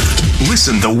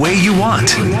Listen the way you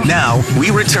want. Now,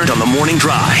 we return on the Morning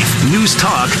Drive. News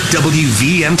Talk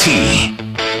WVMT.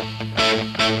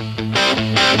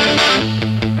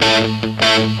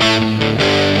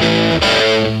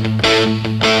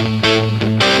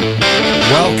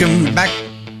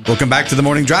 Welcome back to the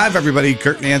Morning Drive, everybody.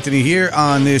 Kurt and Anthony here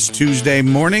on this Tuesday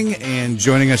morning, and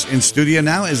joining us in studio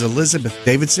now is Elizabeth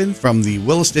Davidson from the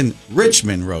Williston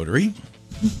Richmond Rotary.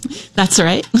 That's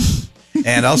right.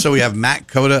 And also we have Matt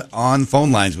Cota on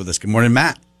phone lines with us. Good morning,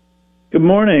 Matt. Good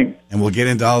morning. And we'll get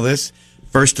into all this.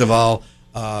 First of all,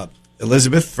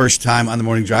 Elizabeth, first time on the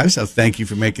Morning Drive, so thank you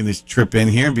for making this trip in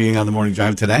here and being on the Morning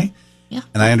Drive today. Yeah.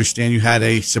 And I understand you had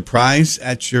a surprise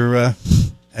at your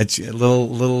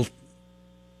little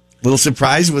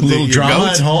surprise with your drama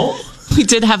goat at home. We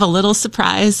did have a little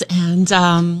surprise, and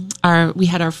we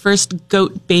had our first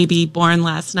goat baby born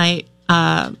last night,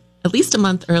 at least a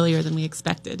month earlier than we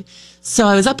expected. So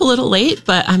I was up a little late,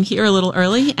 but I'm here a little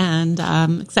early, and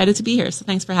excited to be here. So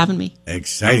thanks for having me.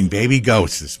 Exciting baby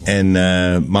goats this morning.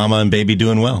 And Mama and baby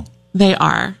doing well. They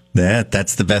are.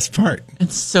 That's the best part.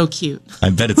 It's so cute.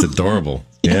 I bet it's adorable.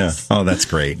 Yes. Yeah. Oh, that's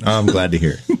great. Oh, I'm glad to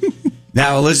hear.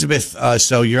 Now, Elizabeth,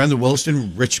 so you're on the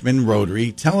Williston Richmond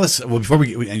Rotary. Tell us, well, before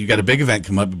we, and you got a big event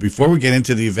come up, but before we get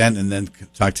into the event and then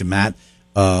talk to Matt,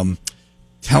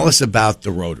 tell us about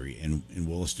the Rotary in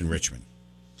Williston Richmond.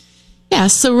 Yeah,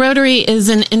 so Rotary is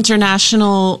an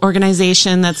international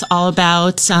organization that's all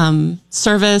about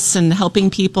service and helping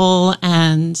people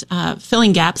and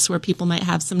filling gaps where people might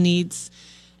have some needs.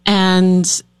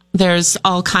 And there's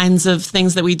all kinds of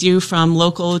things that we do, from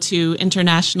local to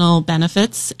international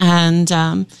benefits. And,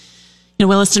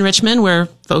 Williston Richmond, we're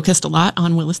focused a lot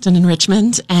on Williston and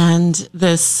Richmond. And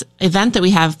this event that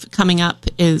we have coming up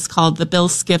is called the Bill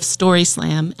Skiff Story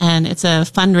Slam. And it's a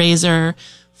fundraiser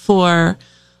for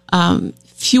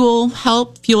fuel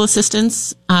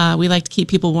assistance. We like to keep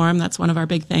people warm. That's one of our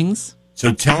big things.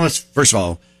 So tell us, first of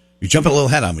all, you're jumping a little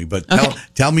ahead on me, but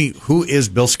tell me, who is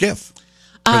Bill Skiff,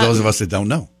 for those of us that don't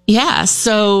know? Yeah,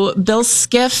 so Bill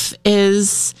Skiff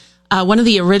is one of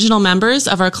the original members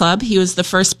of our club. He was the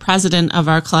first president of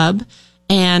our club,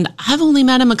 and I've only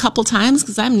met him a couple times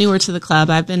because I'm newer to the club.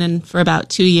 I've been in for about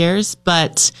 2 years,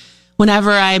 but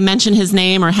whenever I mention his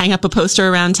name or hang up a poster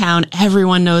around town,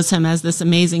 everyone knows him as this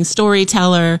amazing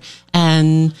storyteller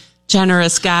and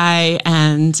generous guy.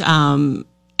 And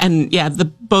yeah,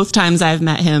 both times I've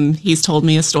met him, he's told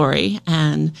me a story.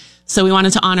 And so we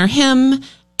wanted to honor him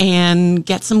and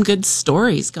get some good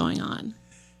stories going on.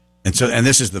 And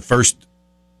this is the first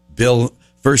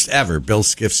ever Bill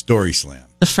Skiff Story Slam.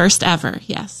 The first ever,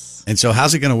 yes. And so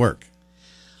how's it going to work?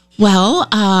 Well,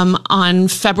 on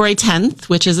February 10th,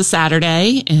 which is a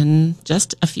Saturday in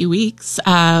just a few weeks,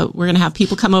 we're going to have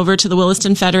people come over to the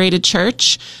Williston Federated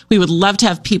Church. We would love to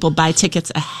have people buy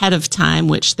tickets ahead of time,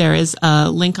 which there is a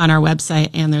link on our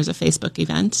website, and there's a Facebook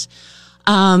event.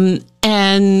 And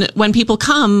when people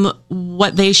come,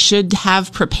 what they should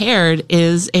have prepared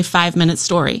is a 5-minute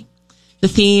story. The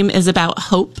theme is about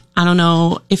hope. I don't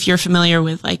know if you're familiar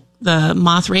with like the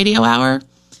Moth Radio Hour,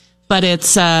 but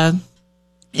it's an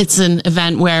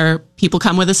event where people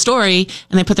come with a story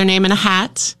and they put their name in a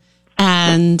hat.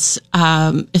 And,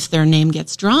 if their name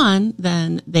gets drawn,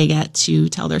 then they get to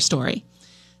tell their story.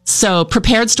 So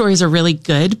prepared stories are really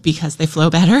good because they flow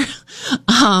better.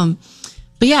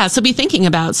 But yeah, so be thinking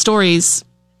about stories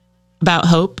about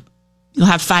hope. You'll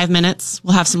have 5 minutes.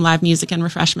 We'll have some live music and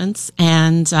refreshments.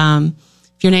 And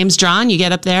if your name's drawn, you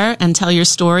get up there and tell your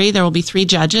story. There will be 3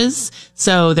 judges.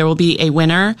 So there will be a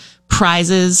winner.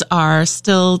 Prizes are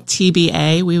still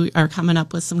TBA. We are coming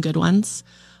up with some good ones.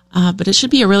 But it should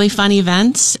be a really fun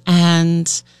event. And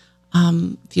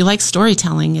if you like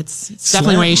storytelling, it's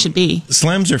definitely where you should be.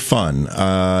 Slams are fun.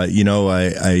 I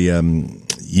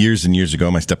years and years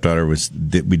ago, my stepdaughter we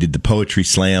did the poetry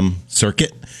slam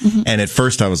circuit. Mm-hmm. And at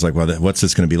first I was like, well, what's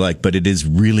this going to be like? But it is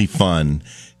really fun.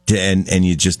 And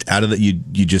you just, out of that, you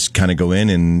just kind of go in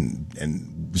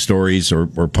and stories or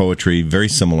poetry, very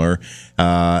similar.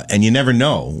 And you never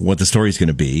know what the story is going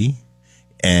to be.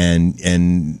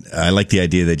 And I like the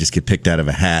idea they just get picked out of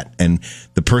a hat, and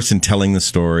the person telling the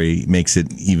story makes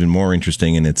it even more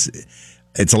interesting. And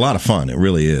it's a lot of fun. It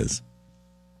really is.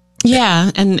 Yeah.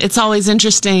 And it's always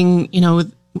interesting,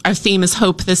 our theme is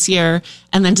hope this year,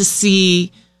 and then to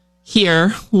hear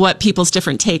what people's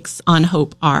different takes on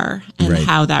hope are and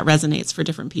how that resonates for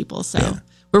different people. So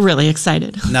we're really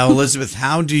excited. Now, Elizabeth,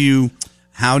 how do you,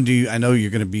 I know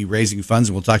you're going to be raising funds,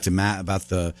 and we'll talk to Matt about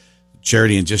the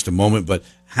charity in just a moment, but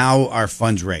how are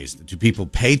funds raised? Do people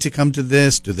pay to come to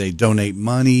this? Do they donate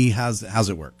money? How's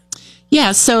it work?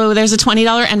 Yeah. So there's a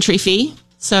 $20 entry fee.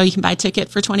 So you can buy a ticket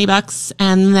for $20,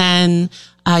 and then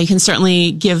you can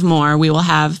certainly give more. We will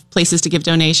have places to give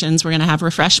donations. We're going to have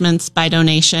refreshments by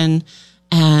donation,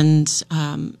 and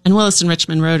Williston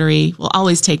Richmond Rotary will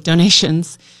always take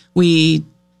donations. We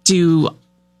do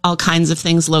all kinds of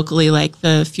things locally, like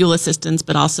the fuel assistance,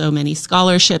 but also many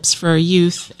scholarships for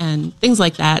youth and things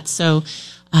like that. So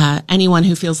anyone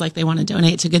who feels like they want to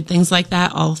donate to good things like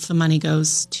that, all of the money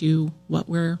goes to what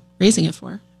we're raising it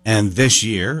for. And this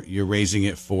year, you're raising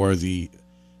it for the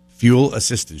Fuel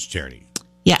Assistance Charity.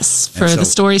 Yes, for the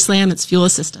Story Slam, it's fuel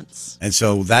assistance. And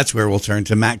so that's where we'll turn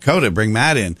to Matt Cota. Bring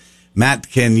Matt in.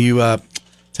 Matt, can you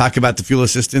talk about the Fuel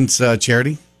Assistance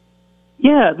Charity?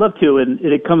 Yeah, I'd love to. And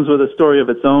it comes with a story of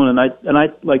its own. And I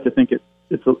like to think it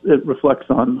reflects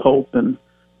on hope and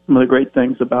some of the great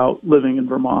things about living in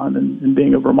Vermont and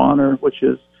being a Vermonter, which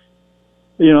is,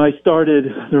 I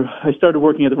started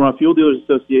working at the Vermont Fuel Dealers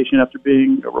Association after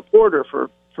being a reporter for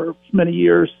many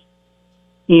years.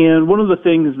 And one of the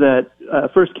things that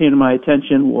first came to my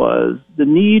attention was the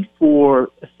need for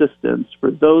assistance for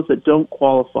those that don't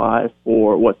qualify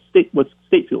for what's state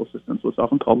fuel assistance, what's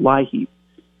often called LIHEAP.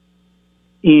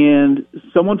 And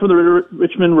someone from the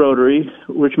Richmond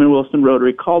Williston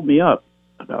Rotary, called me up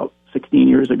about 16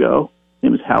 years ago. His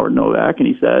name is Howard Novak, and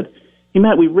he said, "Hey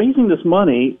Matt, we're raising this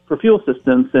money for fuel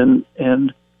assistance,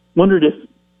 and wondered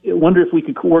if we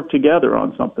could work together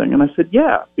on something." And I said,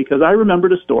 "Yeah," because I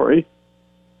remembered a story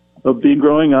of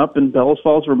growing up in Bellows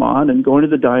Falls, Vermont, and going to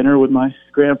the diner with my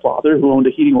grandfather, who owned a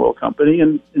heating oil company,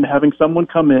 and having someone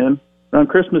come in around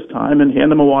Christmas time and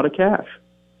hand him a wad of cash.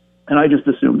 And I just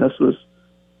assumed this was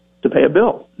to pay a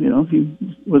bill. He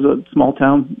was a small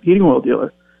town heating oil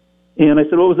dealer. And I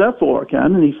said, "What was that for,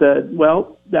 Ken?" And he said,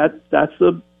 "Well, that's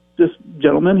this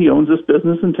gentleman. He owns this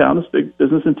business in town, this big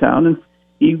business in town, and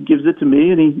he gives it to me,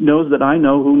 and he knows that I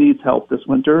know who needs help this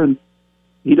winter, and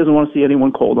he doesn't want to see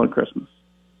anyone cold on Christmas."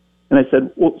 And I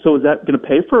said, "Well, so is that going to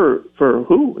pay for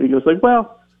who?" And he goes like,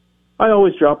 "Well, I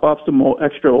always drop off some more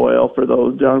extra oil for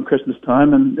those during Christmas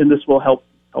time, and this will help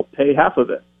pay half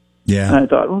of it." Yeah. And I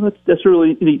thought, well, that's a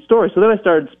really neat story. So then I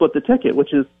started to split the ticket,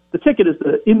 which is the ticket is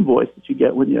the invoice that you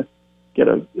get when you get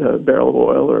a barrel of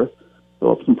oil or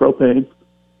fill up some propane.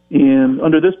 And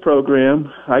under this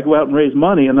program, I go out and raise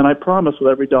money, and then I promise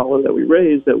with every dollar that we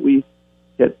raise that we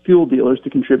get fuel dealers to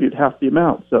contribute half the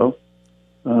amount. So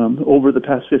over the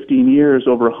past 15 years,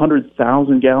 over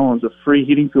 100,000 gallons of free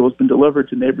heating fuel has been delivered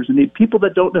to neighbors in need, people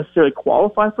that don't necessarily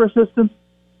qualify for assistance,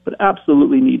 but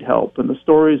absolutely need help. And the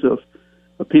stories of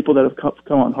people that have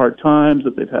come on hard times,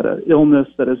 that they've had an illness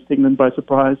that has taken them by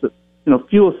surprise, that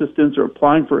fuel assistance or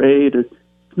applying for aid, it's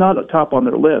not a top on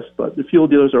their list, but the fuel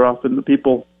dealers are often the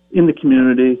people in the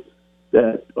community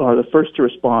that are the first to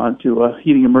respond to a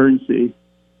heating emergency.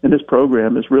 And this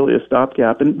program is really a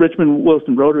stopgap. And Richmond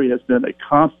Williston Rotary has been a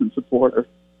constant supporter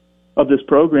of this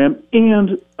program,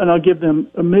 and I'll give them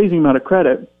an amazing amount of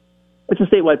credit. It's a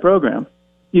statewide program.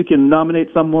 You can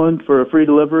nominate someone for a free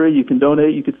delivery. You can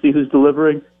donate. You can see who's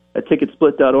delivering at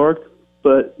ticketsplit.org.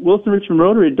 But Williston Richmond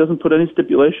Rotary doesn't put any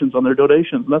stipulations on their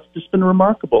donations. And that's just been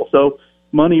remarkable. So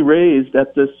money raised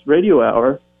at this radio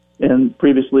hour and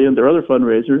previously in their other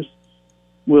fundraisers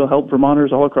will help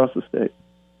Vermonters all across the state.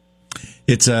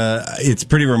 It's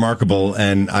pretty remarkable,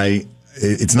 and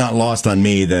it's not lost on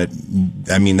me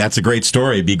that's a great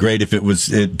story. It'd be great if it was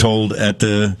told at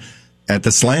the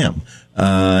slam.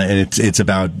 And it's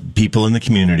about people in the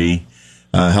community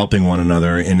helping one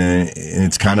another, and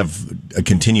it's kind of a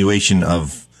continuation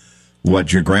of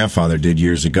what your grandfather did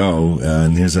years ago.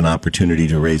 And here's an opportunity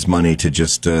to raise money to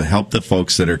just help the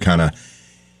folks that are kind of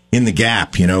in the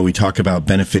gap. We talk about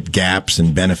benefit gaps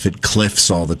and benefit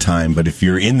cliffs all the time, but if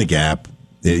you're in the gap,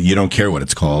 you don't care what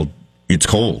it's called. It's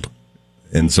cold.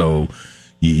 And so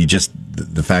you just,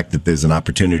 the fact that there's an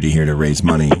opportunity here to raise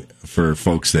money for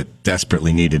folks that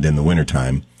desperately need it in the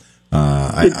wintertime,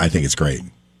 I think it's great.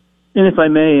 And if I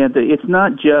may, Anthony, it's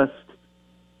not just,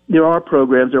 there are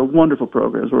programs, there are wonderful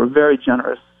programs. We're a very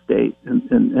generous state, and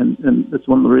that's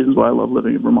one of the reasons why I love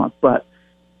living in Vermont. But,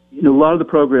 a lot of the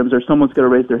programs are someone's got to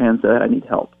raise their hand and say, "I need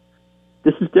help."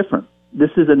 This is different. This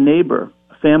is a neighbor,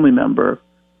 a family member,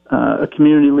 a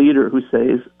community leader who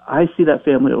says, "I see that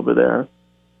family over there,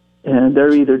 and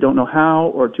they either don't know how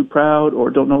or too proud or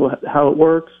don't know how it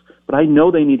works, but I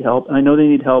know they need help, and I know they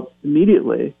need help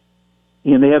immediately,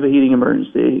 and they have a heating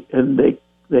emergency, and they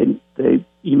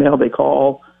email, they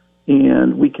call,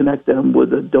 and we connect them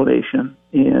with a donation,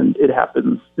 and it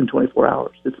happens in 24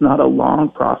 hours. It's not a long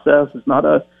process. It's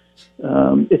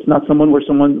not someone where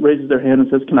someone raises their hand and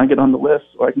says, "Can I get on the list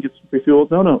so I can get some free fuel?"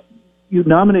 No. You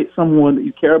nominate someone that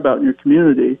you care about in your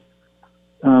community,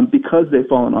 because they've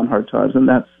fallen on hard times, and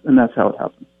that's how it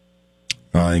happens.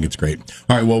 Oh, I think it's great.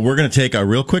 All right, well, we're going to take a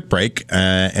real quick break,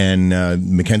 and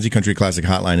Mackenzie Country Classic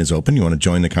Hotline is open. You want to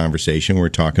join the conversation? We're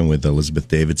talking with Elizabeth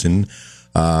Davidson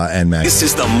and Matt. This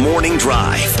is the Morning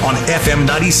Drive on FM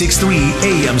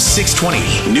 96.3 AM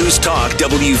 620 News Talk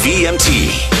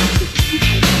WVMT.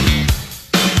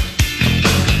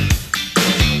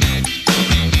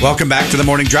 Welcome back to the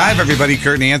Morning Drive, everybody.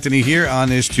 Kurt and Anthony here on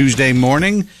this Tuesday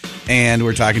morning, and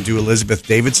we're talking to Elizabeth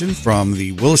Davidson from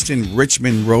the Williston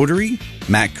Richmond Rotary,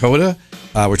 Matt Cota.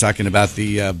 We're talking about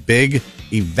the big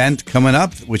event coming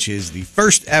up, which is the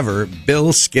first ever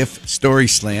Bill Skiff Story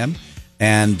Slam,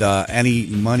 and any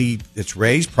money that's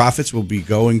raised, profits will be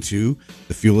going to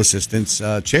the Fuel Assistance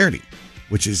Charity,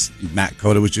 which is Matt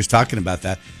Cota was just talking about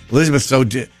that. Elizabeth, so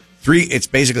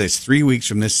it's 3 weeks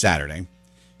from this Saturday.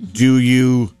 Do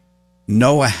you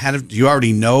know do you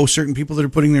already know certain people that are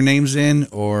putting their names in,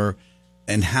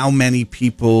 and how many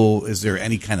people? Is there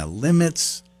any kind of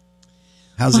limits?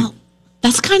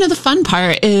 That's kind of the fun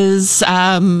part is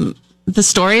the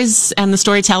stories and the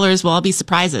storytellers will all be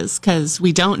surprises because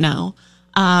we don't know.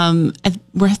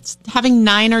 We're having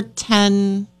 9 or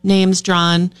 10 names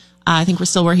drawn. I think we're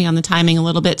still working on the timing a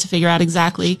little bit to figure out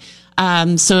exactly.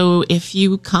 So if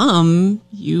you come,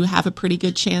 you have a pretty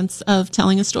good chance of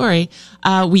telling a story.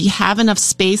 We have enough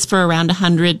space for around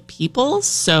 100 people.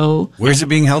 So where's it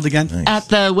being held again? Nice. At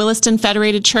the Williston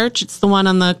Federated Church. It's the one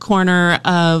on the corner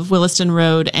of Williston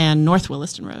Road and North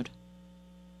Williston Road.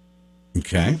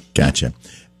 Okay. Gotcha.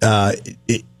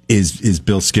 Is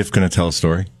Bill Skiff going to tell a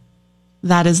story?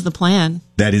 That is the plan.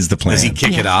 That is the plan. Does he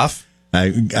kick it off?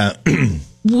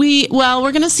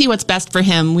 We're going to see what's best for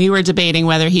him. We were debating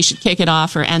whether he should kick it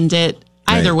off or end it.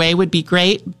 Either way would be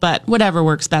great, but whatever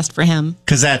works best for him.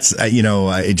 Because that's,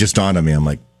 it just dawned on me. I'm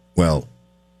like, well,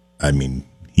 I mean,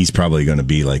 he's probably going to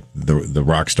be like the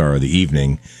rock star of the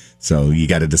evening. So you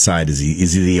got to decide, is he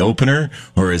the opener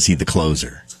or is he the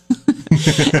closer?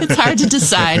 It's hard to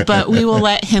decide, but we will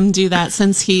let him do that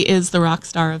since he is the rock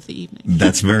star of the evening.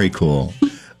 That's very cool.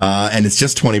 And it's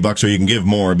just $20, or you can give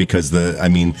more because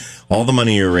all the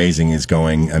money you're raising is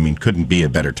going. Couldn't be a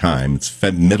better time. It's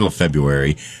middle of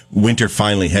February. Winter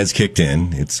finally has kicked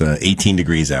in. It's 18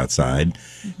 degrees outside,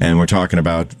 and we're talking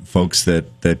about folks that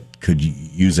could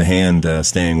use a hand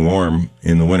staying warm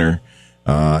in the winter.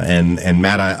 And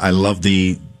Matt, I love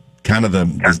the kind of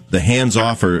the hands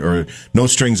off or no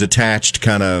strings attached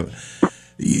kind of.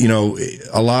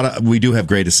 We do have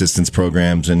great assistance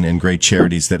programs and great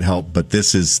charities that help, but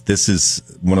this is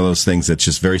one of those things that's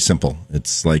just very simple.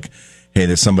 It's like, hey,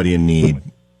 there's somebody in need.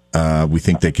 We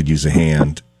think they could use a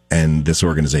hand, and this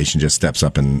organization just steps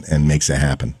up and makes it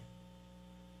happen.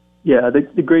 Yeah,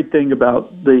 the great thing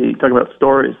about talking about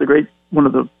stories, one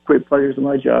of the great pleasures of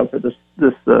my job for this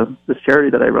charity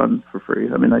that I run for free.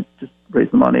 I just raise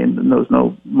the money, and there's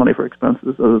no money for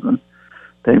expenses other than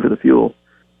paying for the fuel.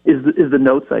 Is the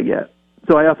notes I get.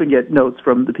 So I often get notes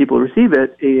from the people who receive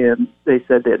it, and they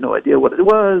said they had no idea what it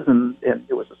was, and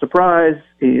it was a surprise,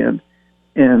 and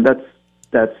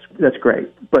that's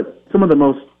great. But some of the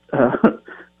most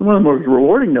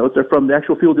rewarding notes are from the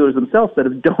actual fuel dealers themselves that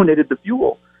have donated the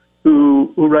fuel,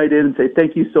 who write in and say,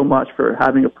 "Thank you so much for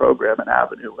having a program, an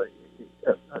avenue,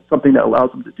 something that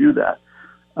allows them to do that."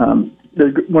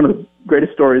 One of the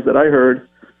greatest stories that I heard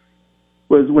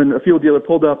was when a fuel dealer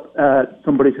pulled up at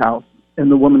somebody's house, and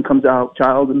the woman comes out,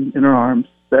 child in her arms,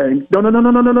 saying,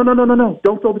 "No,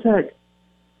 don't fill the tank."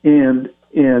 And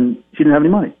she didn't have any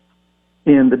money.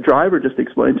 And the driver just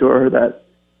explained to her that,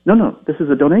 no, this is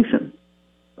a donation.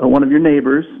 One of your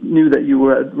neighbors knew that you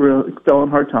fell on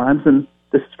hard times, and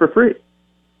this is for free.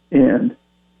 And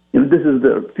this is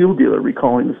the fuel dealer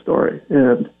recalling the story.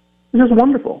 And it's just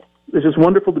wonderful. It's just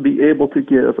wonderful to be able to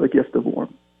give a gift of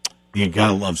warmth. You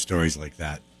gotta love stories like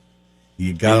that.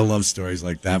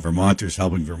 Vermonters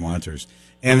helping Vermonters.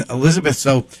 And Elizabeth,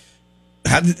 so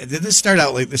how did this start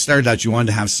out? Like this started out, you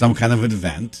wanted to have some kind of an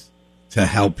event to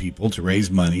help people to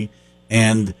raise money,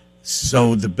 and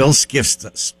so the Bill Skiff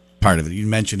part of it. You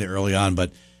mentioned it early on,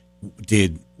 but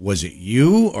was it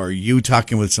you, or you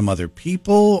talking with some other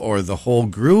people, or the whole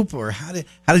group, or how did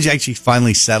you actually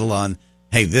finally settle on?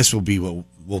 Hey, this will be what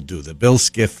we'll do. The Bill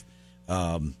Skiff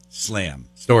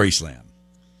Story Slam.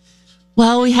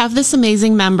 Well, we have this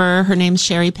amazing member. Her name's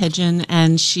Sherry Pigeon,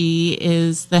 and she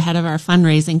is the head of our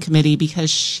fundraising committee because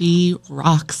she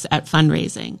rocks at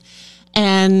fundraising.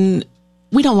 And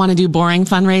we don't want to do boring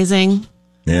fundraising.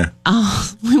 Yeah.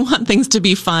 We want things to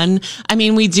be fun.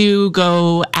 We do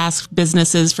go ask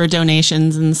businesses for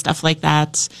donations and stuff like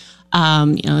that.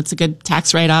 It's a good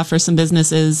tax write-off for some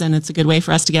businesses, and it's a good way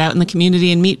for us to get out in the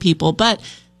community and meet people. But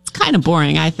it's kind of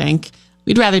boring, I think.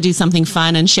 We'd rather do something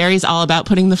fun, and Sherry's all about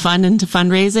putting the fun into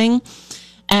fundraising.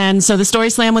 And so the Story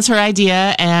Slam was her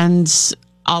idea, and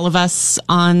all of us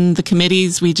on the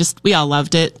committees, we all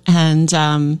loved it. And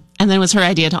then it was her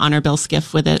idea to honor Bill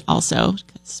Skiff with it also,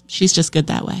 because she's just good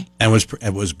that way. And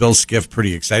was Bill Skiff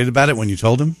pretty excited about it when you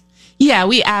told him? Yeah,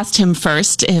 we asked him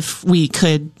first if we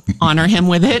could honor him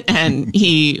with it, and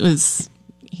he was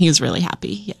really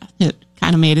happy. Yeah, it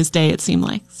kind of made his day, it seemed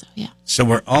like. So, yeah. So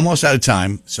we're almost out of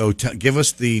time. So give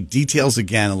us the details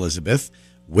again, Elizabeth,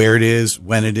 where it is,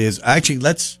 when it is. Actually,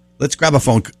 let's grab a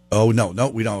phone. Oh, no,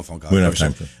 we don't have a phone call. We don't have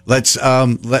time for it. Let's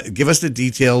give us the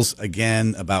details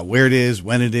again about where it is,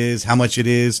 when it is, how much it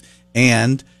is,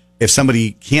 and if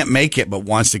somebody can't make it but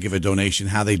wants to give a donation,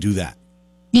 how they do that.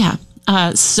 Yeah.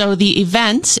 So the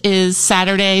event is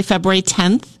Saturday, February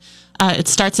 10th. It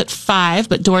starts at 5,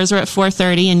 but doors are at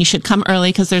 4:30, and you should come early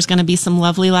because there's going to be some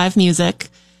lovely live music.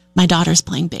 My daughter's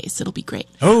playing bass. It'll be great.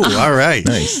 Oh, all right.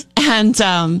 Nice. And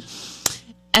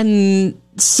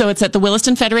so it's at the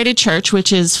Williston Federated Church,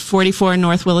 which is 44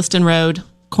 North Williston Road,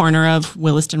 corner of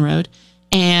Williston Road.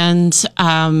 And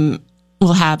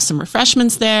we'll have some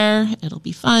refreshments there. It'll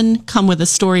be fun. Come with a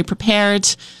story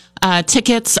prepared.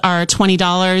 Tickets are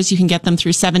 $20. You can get them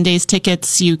through 7 Days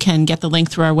Tickets. You can get the link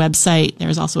through our website.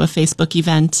 There's also a Facebook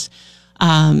event.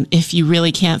 If you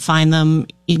really can't find them,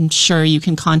 I'm sure you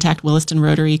can contact Williston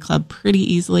Rotary Club pretty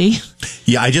easily.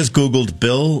 Yeah, I just Googled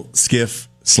Bill Skiff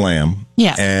Slam.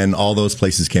 Yeah. And all those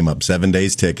places came up. 7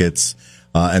 Days Tickets.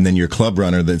 And then your club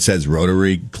runner that says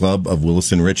Rotary Club of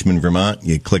Williston, Richmond, Vermont.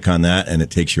 You click on that and it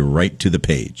takes you right to the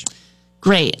page.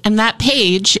 Great. And that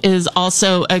page is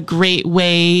also a great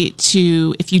way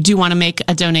to, if you do want to make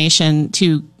a donation,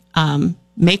 to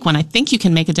make one. I think you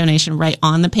can make a donation right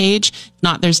on the page. If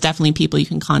not, there's definitely people you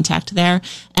can contact there.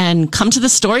 And come to the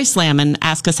Story Slam and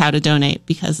ask us how to donate,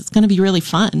 because it's going to be really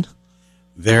fun.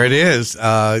 There it is.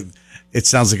 It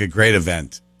sounds like a great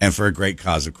event, and for a great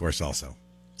cause, of course, also.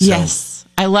 So. Yes.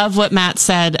 I love what Matt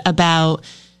said about,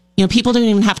 people don't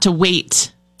even have to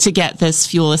wait to get this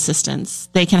fuel assistance.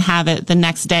 They can have it the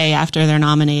next day after they're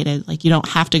nominated. Like, you don't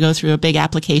have to go through a big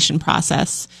application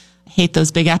process. I hate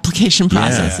those big application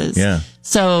processes. Yeah.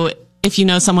 So if you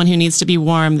know someone who needs to be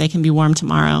warm, they can be warm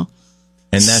tomorrow.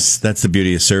 And that's the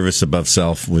beauty of service above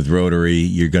self with Rotary.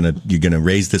 You're gonna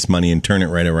raise this money and turn it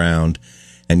right around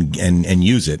and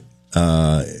use it,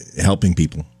 helping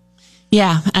people.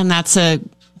 Yeah, and that's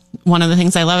one of the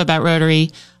things I love about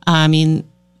Rotary.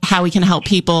 How we can help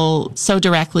people so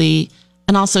directly,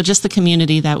 and also just the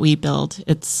community that we build.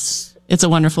 It's a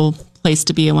wonderful place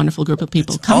to be, a wonderful group of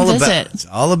people. Come visit. It's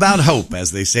all about hope,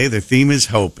 as they say. Their theme is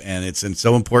hope, and it's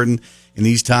so important in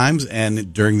these times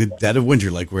and during the dead of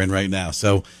winter like we're in right now.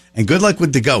 So, and good luck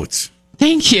with the goats.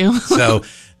 Thank you. So,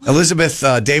 Elizabeth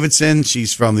Davidson,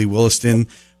 she's from the Williston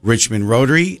Richmond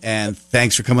Rotary, and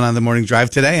thanks for coming on the Morning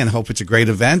Drive today, and hope it's a great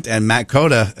event. And Matt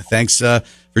Cota, thanks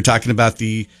for talking about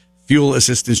the Fuel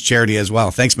Assistance Charity as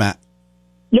well. Thanks, Matt.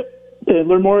 Yep.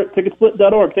 Learn more at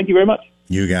ticketsplit.org. Thank you very much.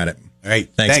 You got it. All right.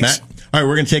 Thanks, Matt. All right,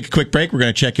 we're going to take a quick break. We're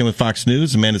going to check in with Fox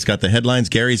News. Amanda's got the headlines.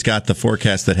 Gary's got the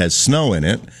forecast that has snow in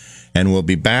it. And we'll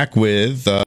be back with...